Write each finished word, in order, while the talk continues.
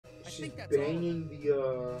she's banging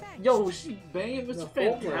the Yo, she's banging Mr. The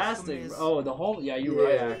Fantastic. homeless. Oh, the home. Yeah, you're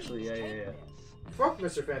right. Yeah. Actually, yeah. fuck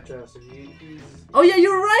Mr. Fantastic. He's Oh yeah,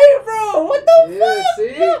 you're right, bro. What the Yeah, fuck?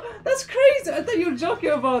 see? Bro? That's crazy. I thought you were joking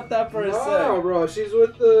about that for a no, second. bro. She's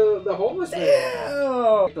with the homeless man.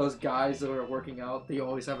 Damn. Those guys that are working out, they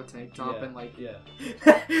always have a tank top Yeah, and like yeah.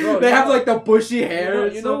 they have like the bushy hair.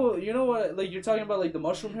 You know what? Like you're talking about like the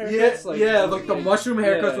mushroom haircuts. yeah, Like, yeah, like the mushroom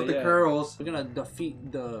haircuts with the yeah. curls. We're gonna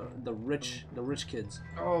defeat the rich kids.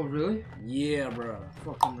 Oh really? Yeah, bro.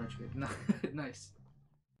 Fucking rich kid. Nice.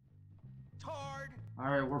 All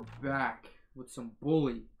right, we're back with some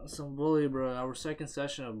bully. Some bully, bro. Our second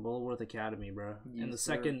session of Bullworth Academy, bro. Yes, and the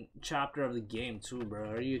sir. second chapter of the game too, bro.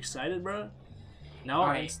 Are you excited, bro? Now,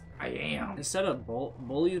 I am. instead of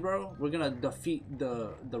bullies, bro, we're gonna defeat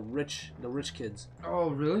the rich kids. Oh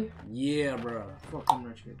really? Yeah, bro. Fucking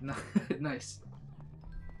rich kid. Nice.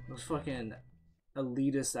 Those fucking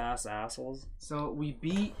elitist assholes. So we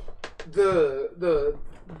beat The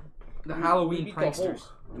Halloween we beat pranksters.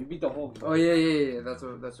 We beat the Hulk. Bro. Oh yeah. That's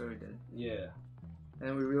what we did. Yeah. And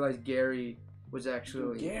then we realized Gary was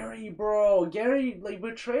actually Gary, bro. Gary like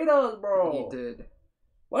betrayed us, bro. He did.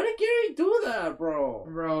 Why did Gary do that, bro?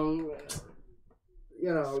 bro.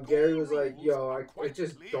 You know, Gary was like, "Yo, I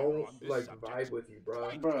just don't like vibe with you, bro."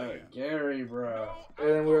 Bro, Gary, bro. And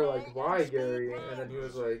then we were like, "Why, Gary?" And then he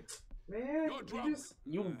was like, "Man, you just."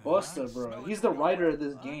 You busted, bro. He's the writer of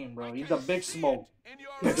this game, bro. He's the Big Smoke.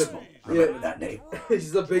 Big Smoke. Yeah, that name.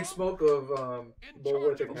 He's the big smoke of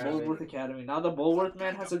Bullworth Academy. Bullworth Academy. Now the Bullworth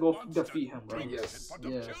man has to go defeat him, bro. Yes.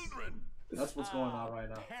 Yes. That's what's going on right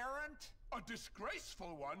now. A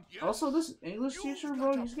disgraceful one. Yes. Also, this English teacher,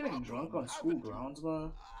 bro, he's getting drunk on school grounds,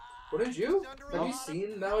 man. What did you? Have you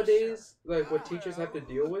seen nowadays, like, what teachers have to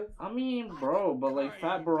deal with? I mean, bro, but like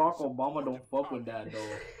Fat Barack Obama don't fuck with that,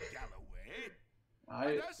 though.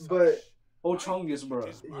 I But, Ochungus, bro.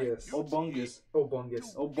 yes. Obungus.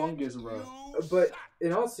 Obungus. Bro. But,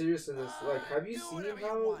 in all seriousness, like, have you seen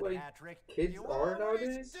how, like, kids are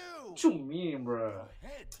nowadays? What you mean, bro?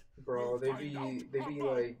 Bro, they be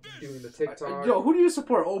like, doing the TikTok. Yo, who do you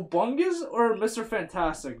support, Obungus or Mr.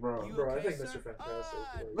 Fantastic, bro? Bro, I think Mr. Fantastic.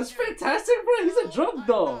 Like, Mr. Fantastic, bro? He's a drunk,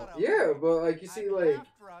 though. yeah, but, like, you see, like,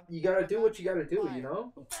 you gotta do what you gotta do, you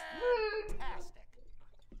know?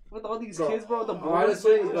 With all these Bro, kids, bro, the boys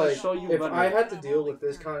honestly, will like, show you if better. I had to deal with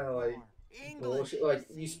this kind of, like, bullshit, like,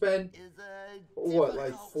 you spend, what,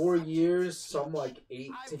 like, 4 years, some, like,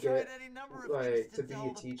 8 to get, like, to be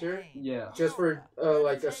a teacher? Yeah. Just for,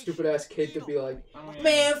 like, a stupid-ass kid to be like, I mean,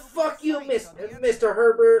 man, fuck you, Mr.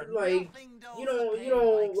 Herbert, like, you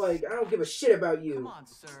know, like, I don't give a shit about you.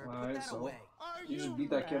 Alright, so you just beat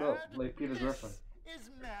that kid up like Peter Griffin.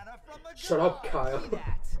 Shut up, Kyle.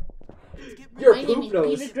 You're a My name poop is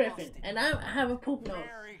nose. Peter Griffin, and I have a poop nose.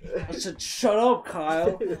 I said, shut up,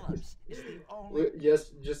 Kyle.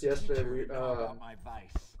 Just yesterday,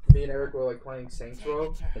 me and Eric were, like, playing Saints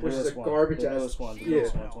Row, which is a garbage-ass... one, the Yeah.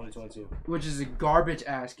 newest one, 2022. Which is a garbage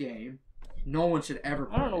ass game. No one should ever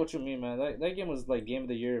play. I don't know what you mean, man. That game was like game of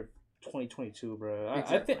the year 2022, bro. I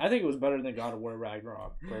Exactly. think it was better than God of War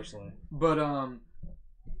Ragnarok, personally. But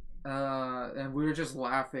and we were just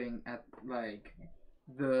laughing at like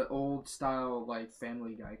the old style like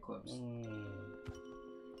Family Guy clips.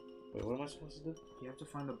 Wait, what am I supposed to do? You have to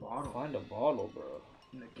find the bottle. Find a bottle, bro.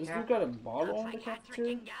 In the This dude cap- got a bottle in the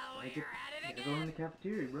cafeteria? you gotta go in the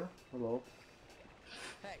cafeteria, bro. Hello.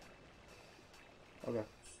 Okay.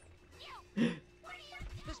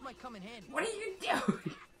 This might come in handy. What are you doing?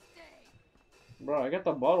 Bro, I got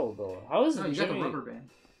the bottle though. How is No, you got Jimmy? the rubber band.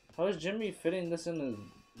 How is Jimmy fitting this in his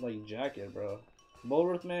like jacket, bro?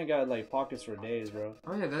 Bullworth man got like pockets for days, bro.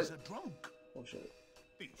 Oh yeah, He's that. a drunk. Oh shit.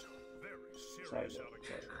 These are very Sorry, serious bro.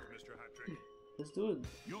 allegations, Mr.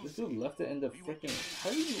 Hattrick. This dude left it in the freaking. How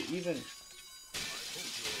do you even?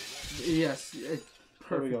 Yes.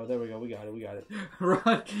 There we go. We got it.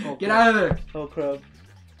 Run. Oh, Get crap. out of there. Oh crap.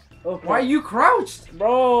 Oh crap. Why are you crouched?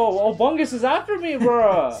 Bro, Obungus is after me,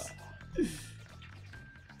 bro.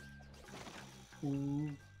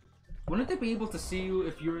 Wouldn't they be able to see you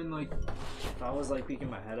if you're in like? If I was like peeking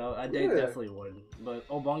my head out, I Yeah. definitely would. But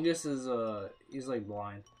Obungus is he's like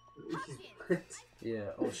blind.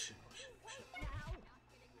 Yeah. Oh shit.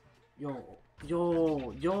 Yo,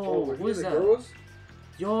 Oh, were who you is the that? girls?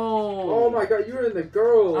 Yo. Oh my god, you were in the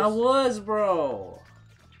girls. I was, bro.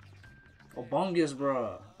 Obungus,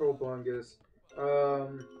 bro. Oh, Bungus.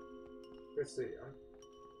 Let's see. I'm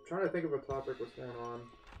trying to think of a topic. What's going on?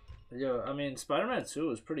 Yo, I mean, Spider-Man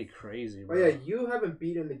 2 is pretty crazy, Oh bro. yeah, you haven't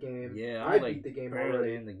beaten the game. Yeah, I I'm like beat the game barely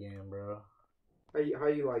already. in the game, bro. How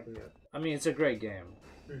you liking it? I mean, it's a great game.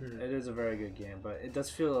 Mhm. It is a very good game, but it does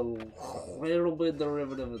feel a little bit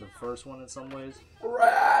derivative of the first one in some ways.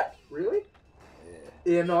 Rat! Really? Yeah.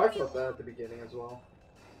 Yeah, no, I felt that at the beginning as well.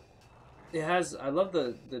 It has. I love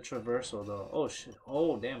the traversal though. Oh shit.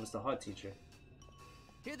 Oh damn, it's the hot teacher.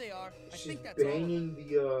 Here they are. I She's think that's banging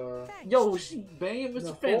the, Yo, she's banging Mr.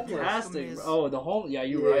 The Fantastic. homeless. Oh, the home. Yeah,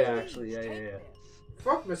 you're right. Yeah. Actually, yeah.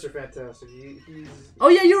 Fuck Mr. Fantastic. He's... Oh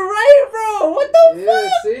yeah, you're right, bro. What the Yeah,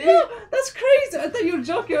 fuck? see? Bro? That's crazy. I thought you were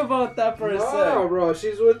joking about that for a No, second. bro,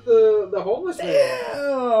 she's with the homeless man.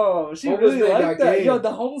 Damn, she Homeless really man liked got that. game. Yo,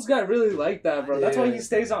 the homeless guy really liked that, bro. That's why Yeah. he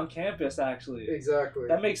stays on campus. Actually, Exactly.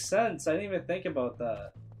 that makes sense. I didn't even think about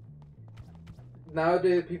that.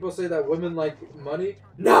 Nowadays, people say that women like money.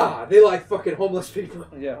 Nah, they like fucking homeless people.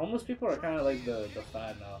 Yeah, homeless people are kind of like the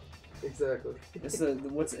fad now. Exactly. It's the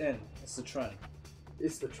what's in. It's the trend.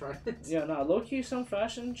 It's the trend. Yeah, nah, low key, some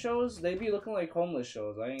fashion shows they be looking like homeless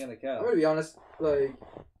shows. I ain't gonna cap. I'm gonna be honest. Like,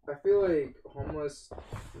 I feel like homeless.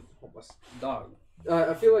 Dog.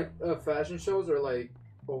 I feel like fashion shows are like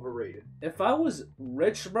overrated. If I was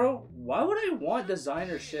rich, bro, why would I want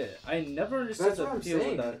designer shit? I never understood That's the what I'm appeal of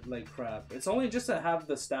saying. that like crap. It's only just to have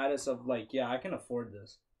the status of like, yeah, I can afford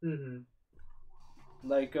this. Mm-hmm.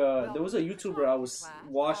 Like, there was a YouTuber I was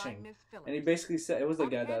watching, and he basically said it was the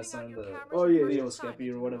guy that signed the Oh yeah. Leo Skeppy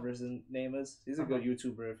or whatever his name is. He's a good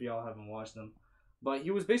YouTuber if y'all haven't watched him. But he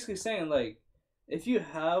was basically saying like, if you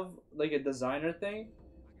have like a designer thing,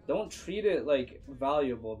 don't treat it like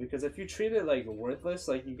valuable, because if you treat it like worthless,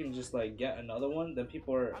 like you can just like get another one, then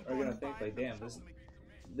people are gonna think like, damn,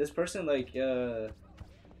 this person like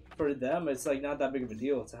for them it's like not that big of a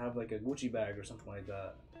deal to have like a Gucci bag or something like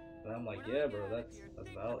that. And I'm like, yeah, bro, that's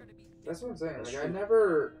valid. That's what I'm saying. That's Like, true. I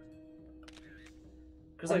never.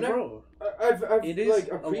 Cause I've like, never- bro, I've it is like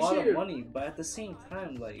a lot of appreciated. money, but at the same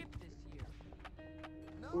time, like,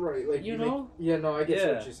 Right, like You make- know? yeah, no, I get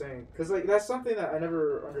Yeah. what you're saying. Cause like that's something that I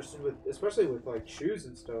never understood with, especially with like shoes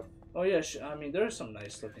and stuff. oh yeah, I mean, there's some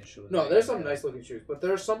nice looking shoes. No, like, there's some yeah. nice looking shoes, but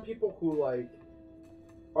there are some people who like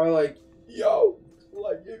are like, yo,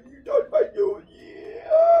 like if you touch my shoes,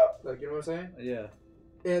 yeah, like you know what I'm saying? Yeah,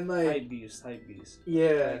 And like, hype beast. I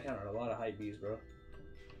yeah, encountered a lot of hype beasts, bro.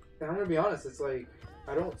 and I'm gonna be honest, it's like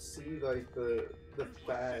I don't see like the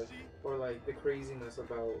fad or like the craziness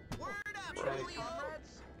about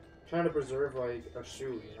trying to preserve like a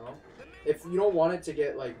shoe, you know? If you don't want it to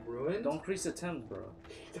get like ruined, Don't crease the Thames, bro.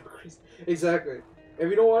 exactly. If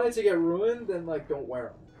you don't want it to get ruined, then like don't wear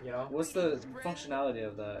them, you know? What's the functionality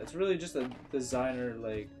of that? It's really just a designer,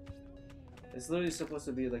 like, it's literally supposed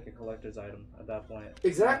to be like a collector's item at that point.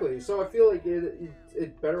 Exactly. So I feel like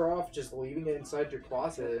it's better off just leaving it inside your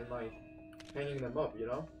closet and like hanging them up, you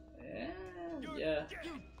know? Yeah.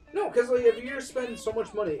 No, because like if you're spending so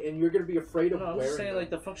much money and you're gonna be afraid of No, I'm wearing just saying, them, like,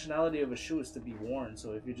 the functionality of a shoe is to be worn,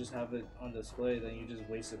 so if you just have it on display, then you just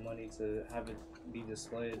wasted money to have it be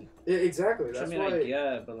displayed. Exactly. Which, I That's mean, why. I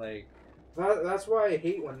get, but like, That's why I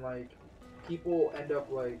hate when like people end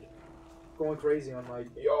up like going crazy on like,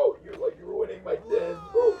 yo, you're like ruining my den,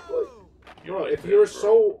 bro. Like, bro, if you're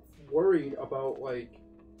so worried about like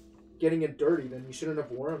getting it dirty, then you shouldn't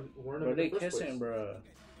have worn them bro, in the they first kissing, place. bro.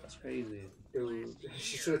 That's crazy. Dude,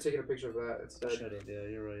 she should have taken a picture of that I instead. should have, yeah,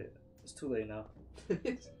 you're right. It's too late now.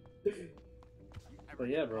 But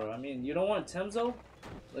yeah, bro, I mean, you don't want Thames though?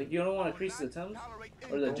 Like, you don't want to crease the Thames?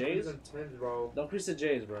 Or the Don't J's? use them Timbs, bro. Don't crease the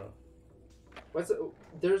J's, bro.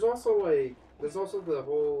 There's also the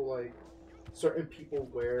whole like certain people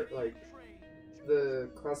wear like the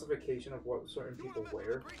classification of what certain people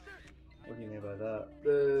wear. What do you mean by that?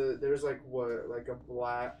 There's like what like a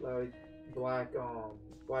black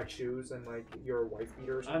shoes and like you're a wife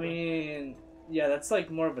beater or something. I mean, yeah, that's like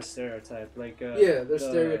more of a stereotype. Like, Yeah, they're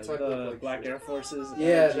stereotype the of, like, Black shoes. Air Forces, Yeah,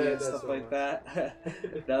 energy and that's stuff what like it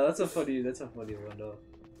that. No, that's a funny one though.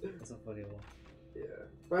 That's a funny one. Yeah,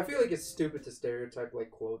 but I feel like it's stupid to stereotype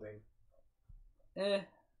like clothing.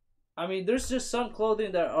 I mean, there's just some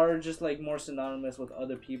clothing that are just like more synonymous with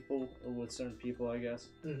other people or with certain people, I guess.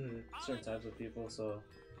 Mm-hmm. Certain types of people. So,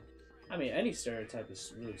 I mean, any stereotype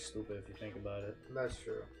is really stupid if you think about it. That's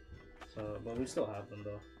true. So, but we still have them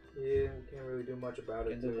though. Yeah, we can't really do much about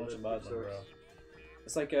it. Can't do too. much It about them, sucks. bro.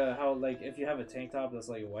 It's like how like if you have a tank top that's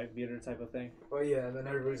like a white beater type of thing, Oh yeah, and then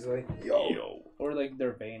everybody's like, yo. or like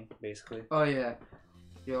their Bane basically. Oh yeah,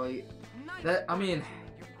 yo, like, that. I mean,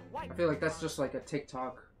 I feel like that's just like a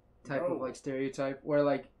TikTok type of Bro. like stereotype where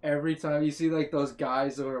like every time you see like those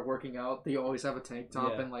guys who are working out, they always have a tank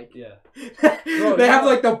top Yeah, and like yeah. they have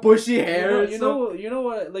like the bushy hair. You know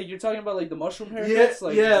what? Like you're talking about like the mushroom haircuts. yeah,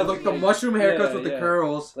 Like, yeah, like the mushroom haircuts yeah, with the yeah.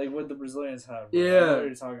 curls. Like what the Brazilians have. Bro. Yeah. I know what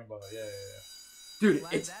you're talking about. Yeah. Dude,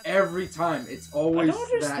 it's every time. It's I always don't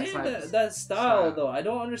understand that type of that style though. I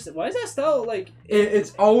don't understand. Why is that style like?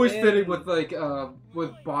 It's always in- fitting with like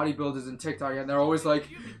with bodybuilders and TikTok, and they're always like,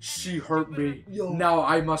 "She hurt me. Yo. Now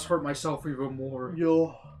I must hurt myself even more."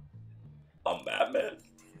 Yo, I'm Batman.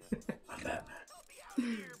 I'm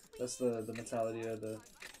Batman. That's the mentality of the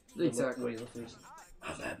Exactly. weightlifters.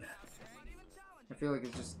 I'm Batman. I feel like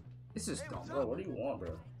it's just dumb. Bro, what do you want, bro?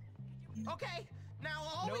 Okay, now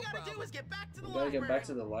all we gotta do is get back to the We gotta get back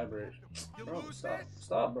to the library. Bro,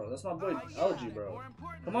 stop, bro. That's my boy, Algae, bro.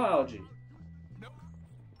 Come on, Algae.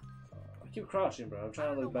 I keep crouching, bro. I'm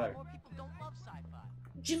trying to look back.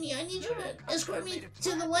 Jimmy, I need you to escort me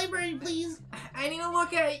to the library, please. I need to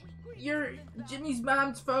look at your Jimmy's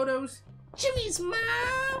mom's photos. Jimmy's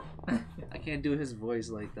mom. I can't do his voice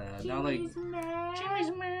like that. Not like. mom. Jimmy's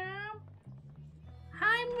mom.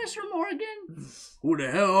 Hi, Mr. Morgan. Who the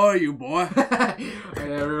hell are you, boy? I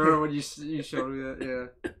remember when you showed me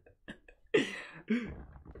that. Yeah.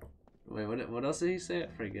 Wait, what else did he say? I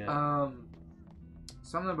forget.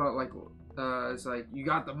 Something about like it's like, you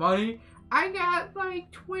got the money? I got like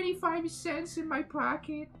 25 cents in my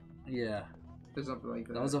pocket. Yeah. Or something like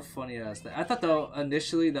that. That was a funny ass thing. I thought though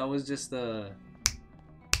initially that was just like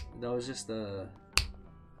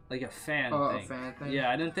a fan thing. A fan thing? Yeah,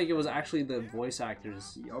 I didn't think it was actually the voice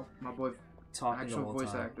actors Yup, my boy, talking the actual whole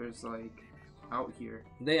voice time. actors like out here.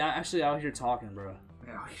 They are actually out here talking, bro.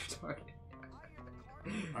 Yeah, out here talking.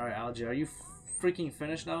 All right, Algae, are you freaking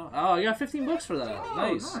finished now? Oh, you got $15 for that. Oh,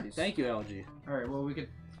 nice. nice. Thank you, Algae. Alright, well, we could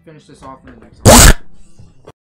finish this off in the next one.